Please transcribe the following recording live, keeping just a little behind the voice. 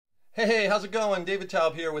Hey, how's it going? David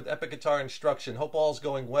Taub here with Epic Guitar Instruction. Hope all's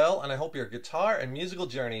going well, and I hope your guitar and musical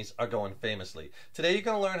journeys are going famously. Today you're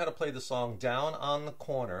going to learn how to play the song Down on the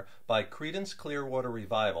Corner by Creedence Clearwater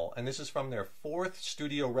Revival, and this is from their fourth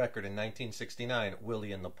studio record in 1969,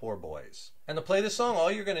 Willie and the Poor Boys. And to play this song,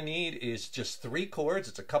 all you're going to need is just 3 chords.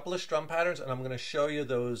 It's a couple of strum patterns, and I'm going to show you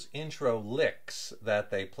those intro licks that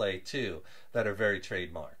they play too that are very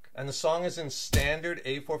trademark. And the song is in standard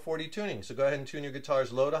A440 tuning, so go ahead and tune your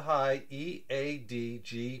guitars low to high, E, A, D,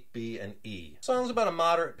 G, B, and E. The song's about a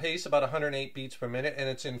moderate pace, about 108 beats per minute, and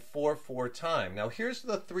it's in 4/4 time. Now here's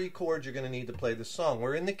the 3 chords you're going to need to play this song.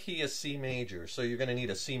 We're in the key of C major, so you're going to need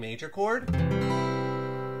a C major chord,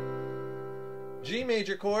 G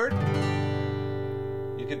major chord.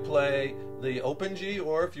 You could play the open G,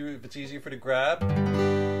 or if it's easier for you to grab,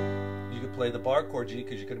 you could play the bar chord G,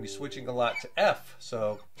 because you're going to be switching a lot to F.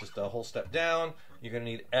 So just a whole step down, you're going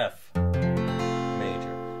to need F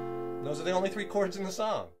major. And those are the only 3 chords in the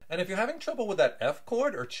song. And if you're having trouble with that F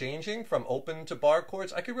chord or changing from open to bar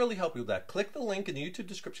chords, I could really help you with that. Click the link in the YouTube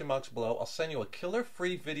description box below. I'll send you a killer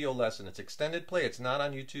free video lesson. It's extended play, it's not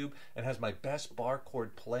on YouTube, and has my best bar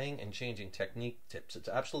chord playing and changing technique tips. It's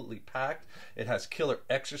absolutely packed. It has killer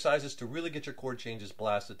exercises to really get your chord changes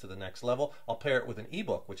blasted to the next level. I'll pair it with an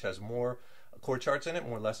ebook which has more chord charts in it,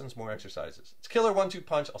 more lessons, more exercises. It's killer 1-2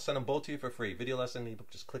 punch. I'll send them both to you for free. Video lesson and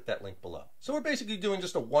ebook, just click that link below. So we're basically doing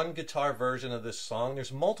just a 1 guitar version of this song.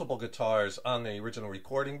 There's multiple guitars on the original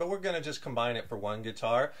recording, but we're going to just combine it for 1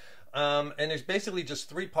 guitar. And there's basically just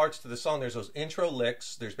 3 parts to the song. There's those intro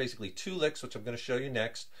licks. There's basically 2 licks, which I'm going to show you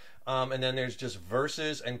next. And then there's just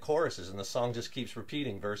verses and choruses, and the song just keeps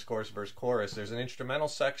repeating, verse, chorus. There's an instrumental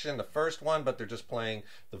section, the first one, but they're just playing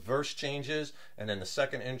the verse changes, and then the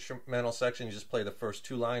second instrumental section, you just play the first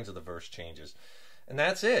 2 lines of the verse changes. And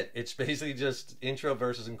that's it. It's basically just intro,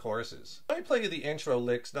 verses, and choruses. Let me play you the intro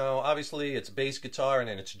licks. Now, obviously, it's bass guitar, and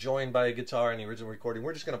then it's joined by a guitar in the original recording.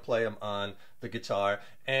 We're just going to play them on the guitar.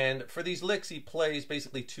 And for these licks, he plays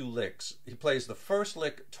basically 2 licks. He plays the first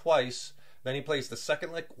lick twice, then he plays the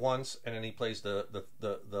second lick once, and then he plays the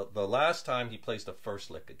last time he plays the first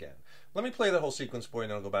lick again. Let me play the whole sequence for you,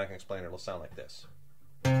 and then I'll go back and explain it. It'll sound like this.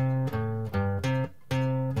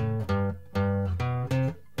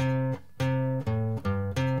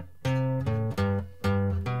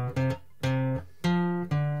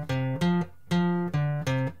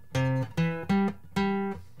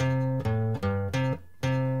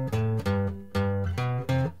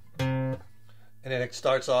 And then it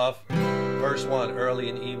starts off verse 1, early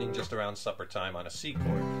in the evening, just around supper time on a C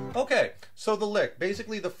chord. Okay, so the lick.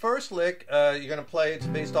 Basically, the first lick, you're going to play, it's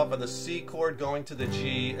based off of the C chord going to the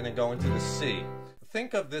G and then going to the C.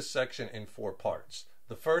 Think of this section in 4 parts.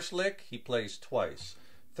 The first lick, he plays twice.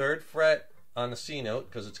 3rd fret on the C note,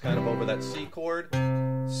 because it's kind of over that C chord.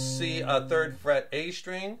 C, 3rd fret A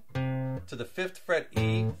string, to the 5th fret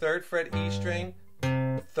E, 3rd fret E string,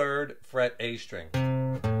 3rd fret A string.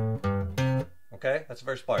 Okay, that's the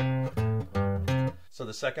first part. So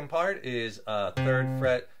the second part is 3rd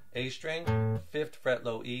fret A string, 5th fret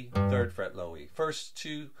low E, 3rd fret low E. First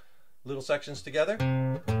 2 little sections together.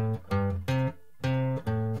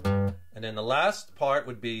 And then the last part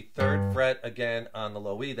would be 3rd fret again on the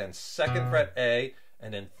low E, then 2nd fret A,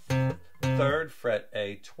 and then 3rd fret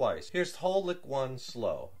A twice. Here's whole lick 1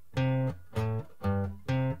 slow.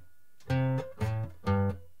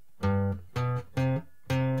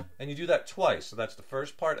 And you do that twice, so that's the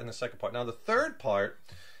first part and the second part. Now the third part,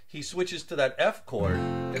 he switches to that F chord,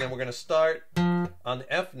 and then we're going to start on the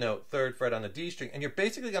F note, 3rd fret on the D string, and you're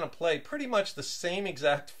basically going to play pretty much the same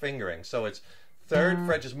exact fingering. So it's 3rd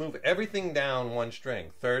fret, just move everything down 1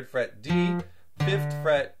 string. 3rd fret D, 5th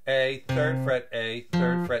fret A, 3rd fret A,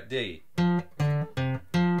 3rd fret D.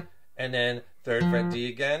 And then 3rd fret D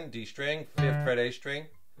again, D string, 5th fret A string,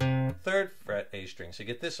 3rd fret A string. So you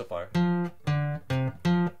get this so far.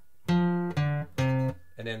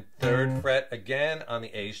 And then 3rd fret again on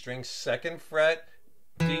the A string, 2nd fret,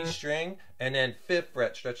 D string, and then 5th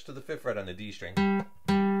fret, stretch to the 5th fret on the D string.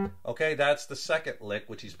 Okay, that's the second lick,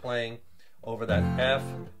 which he's playing over that F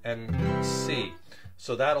and C.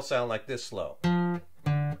 So that'll sound like this slow.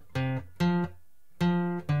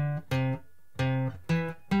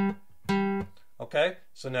 Okay,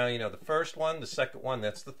 so now you know the first one, the second one,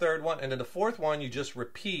 that's the third one, and then the fourth one you just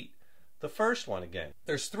repeat the first one again.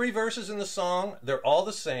 There's 3 verses in the song. They're all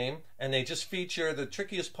the same, and they just feature, the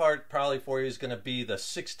trickiest part probably for you is going to be the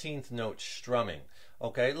 16th note strumming.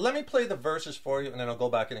 Okay, let me play the verses for you, and then I'll go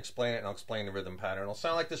back and explain it, and I'll explain the rhythm pattern. It'll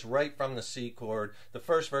sound like this right from the C chord. The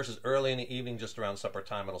first verse is early in the evening, just around supper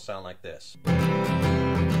time. It'll sound like this.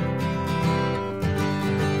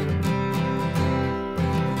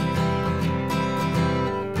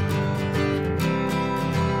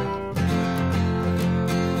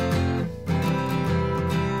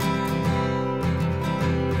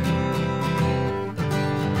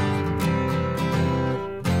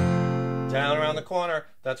 Down around the corner,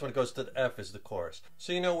 that's when it goes to the F is the chorus.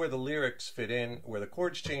 So you know where the lyrics fit in, where the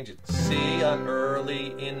chords change it. C on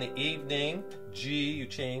early in the evening. G you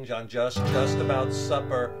change on just about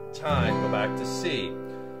supper time. Go back to C.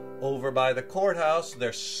 Over by the courthouse,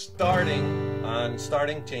 they're starting on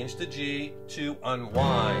starting, change to G to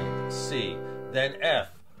unwind. C. Then F.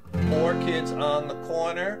 4 kids on the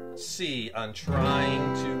corner. C on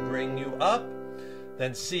trying to bring you up.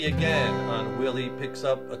 Then C again on Willie picks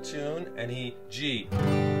up a tune, and he, G,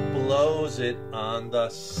 blows it on the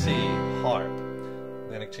C harp.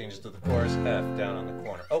 Then it changes to the chorus F down on the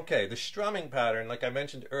corner. Okay, the strumming pattern, like I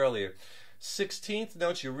mentioned earlier, 16th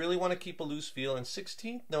notes, you really want to keep a loose feel, and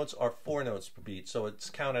 16th notes are 4 notes per beat, so it's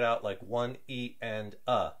counted out like 1 E and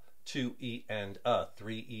 2 E and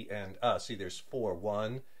 3 E and See, there's 4,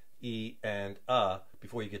 1 E and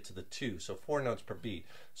before you get to the 2, so 4 notes per beat.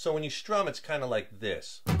 So when you strum, it's kind of like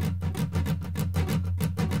this: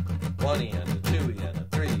 1 E and a 2 E and a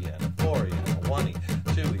 3 E and a 4 E and a 1 E,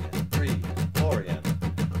 2 E and a 3 E and a 4 E and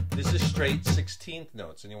a. This is straight 16th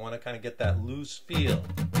notes, and you want to kind of get that loose feel.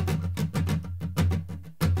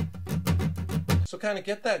 So kind of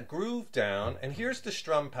get that groove down, and here's the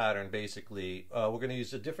strum pattern basically. We're going to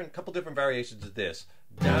use a couple different variations of this.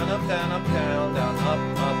 Down, up, down, up, down, down, up,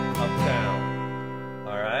 down.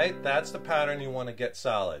 Alright, that's the pattern you want to get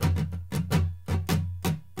solid.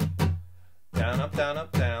 Down, up, down,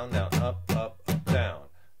 up, down, down, up, down.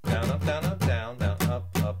 Down, up, down, up, down, down,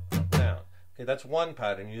 up, down. Okay, that's one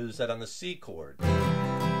pattern. You use that on the C chord.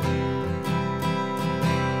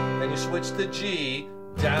 Then you switch to G.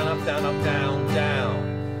 Down, up, down, up, down,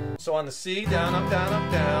 down. So on the C, down, up, down,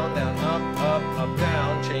 up, down, down, up,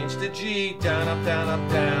 down. Change to G, down, up, down,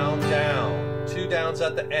 up, down, down. 2 downs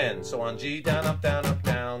at the end. So on G, down, up, down, up,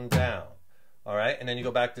 down, down. All right, and then you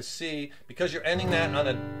go back to C. Because you're ending that on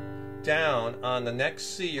a down, on the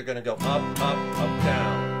next C, you're going to go up,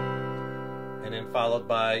 down. And then followed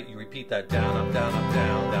by, you repeat that down, up, down, up,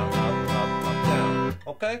 down, down, up, down.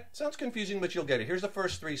 Okay? Sounds confusing, but you'll get it. Here's the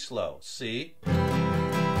first 3 slow. C.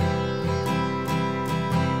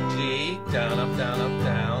 G, down, up,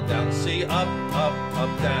 down, C, up,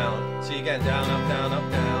 down. C again, down, up, down,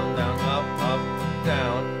 down, up,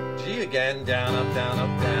 down. G again, down, up,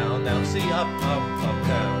 down, C, up,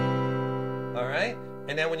 down. All right?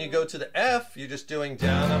 And then when you go to the F, you're just doing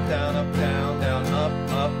down, up, down, down, up,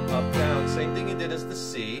 down. Same thing you did as the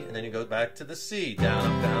C, and then you go back to the C, down,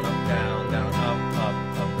 up, down, down,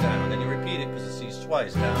 up, down. Then you repeat it because the C's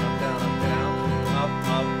twice, down, up, down, up,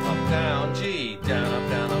 down, G, down, up,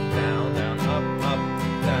 down, down, up,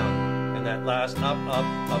 down. And that last up,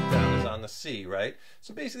 down is on the C, right?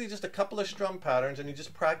 So basically just a couple of strum patterns, and you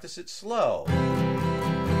just practice it slow.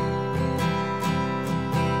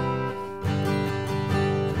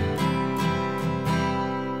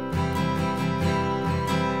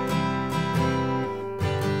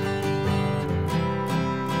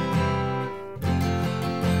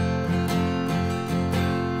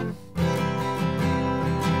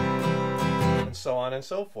 So on and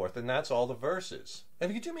so forth, and that's all the verses. And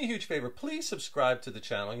if you could do me a huge favor, please subscribe to the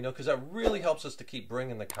channel, because that really helps us to keep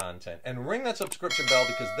bringing the content. And ring that subscription bell,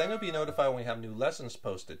 because then you'll be notified when we have new lessons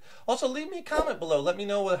posted. Also, leave me a comment below. Let me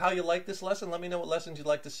know how you like this lesson. Let me know what lessons you'd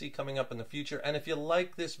like to see coming up in the future. And if you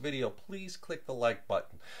like this video, please click the like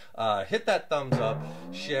button. Hit that thumbs up,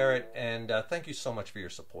 share it, and thank you so much for your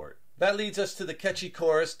support. That leads us to the catchy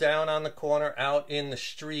chorus, down on the corner, out in the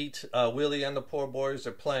street. Willie and the poor boys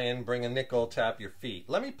are playing, bring a nickel, tap your feet.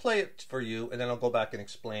 Let me play it for you, and then I'll go back and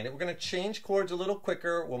explain it. We're going to change chords a little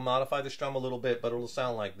quicker. We'll modify the strum a little bit, but it'll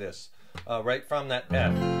sound like this. Right from that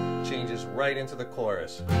F, changes right into the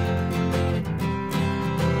chorus.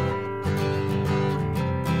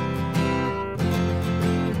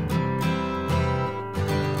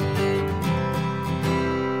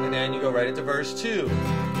 And then you go right into verse 2.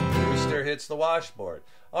 Rooster hits the washboard.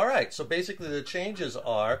 All right, so basically the changes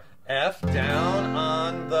are F down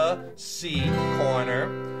on the C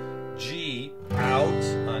corner, G out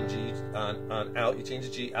on G on out. You change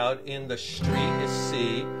the G out in the street is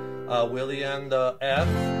C. Willie and the F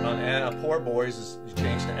on poor boys is you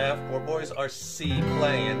change to F. Poor boys are C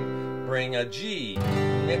playing. Bring a G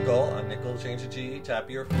nickel. A nickel change to G. Tap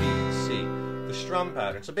your feet C. The strum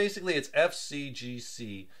pattern. So basically it's F C G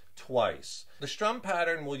C twice. The strum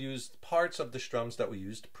pattern will use parts of the strums that we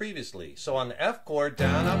used previously. So on the F chord,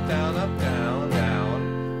 down, up, down, up, down,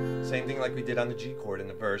 down. Same thing like we did on the G chord in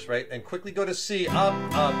the verse, right? And quickly go to C, up,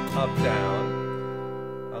 down.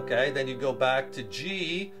 Okay, then you go back to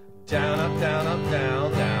G, down, up, down,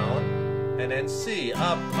 down. And then C,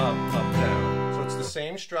 up, down. So it's the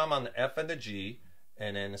same strum on the F and the G,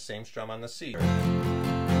 and then the same strum on the C.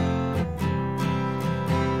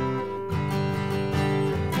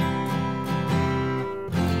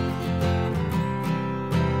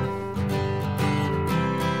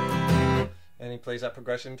 plays that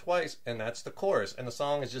progression twice, and that's the chorus. And the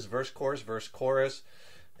song is just verse, chorus, verse, chorus.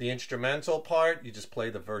 The instrumental part, you just play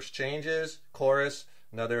the verse changes, chorus,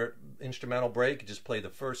 another instrumental break, you just play the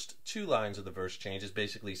first 2 lines of the verse changes,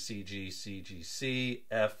 basically C, G, C, G, C,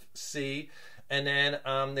 F, C. And then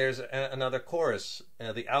there's another chorus,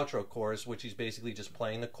 the outro chorus, which is basically just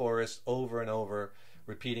playing the chorus over and over,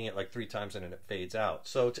 repeating it like 3 times, and then it fades out.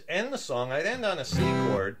 So to end the song, I'd end on a C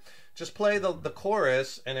chord, just play the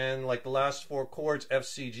chorus, and then like the last 4 chords, F,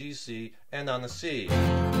 C, G, C, end on the C.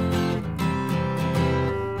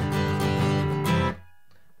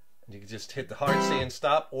 You could just hit the hard C and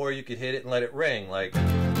stop, or you could hit it and let it ring, like.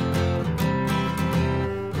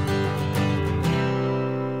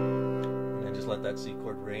 Let that C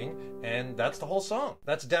chord ring, and that's the whole song.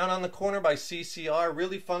 That's Down on the Corner by CCR.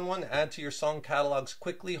 Really fun one to add to your song catalogs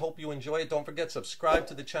quickly. Hope you enjoy it. Don't forget, subscribe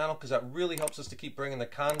to the channel, because that really helps us to keep bringing the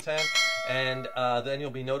content, and then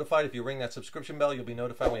you'll be notified. If you ring that subscription bell, you'll be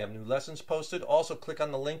notified when we have new lessons posted. Also, click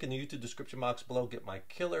on the link in the YouTube description box below. Get my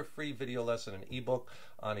killer free video lesson and ebook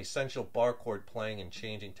on essential bar chord playing and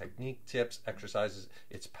changing technique, tips, exercises.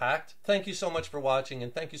 It's packed. Thank you so much for watching,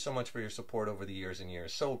 and thank you so much for your support over the years and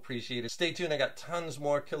years. So appreciate it. Stay tuned. I got tons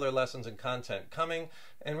more killer lessons and content coming.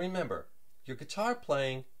 And remember, your guitar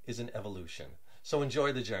playing is an evolution. So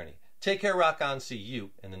enjoy the journey. Take care, rock on. See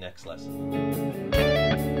you in the next lesson.